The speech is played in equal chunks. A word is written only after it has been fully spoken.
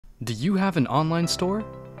Do you have an online store?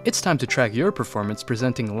 It's time to track your performance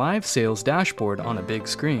presenting live sales dashboard on a big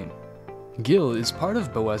screen. Gil is part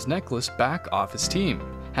of Boaz Necklace back office team,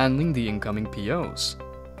 handling the incoming POs.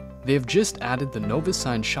 They have just added the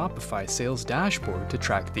NoviSign Shopify sales dashboard to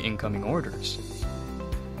track the incoming orders.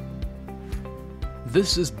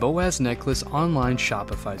 This is Boaz Necklace online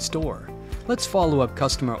Shopify store. Let's follow up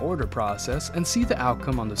customer order process and see the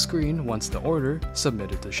outcome on the screen once the order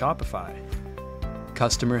submitted to Shopify.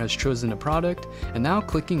 Customer has chosen a product and now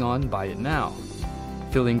clicking on Buy It Now.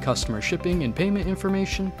 Filling customer shipping and payment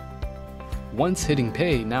information. Once hitting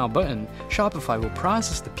Pay Now button, Shopify will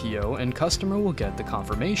process the PO and customer will get the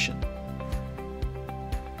confirmation.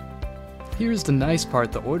 Here's the nice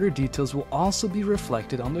part: the order details will also be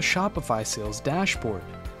reflected on the Shopify sales dashboard,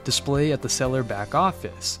 display at the seller back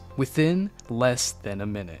office, within less than a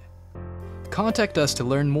minute. Contact us to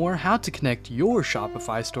learn more how to connect your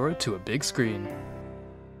Shopify store to a big screen.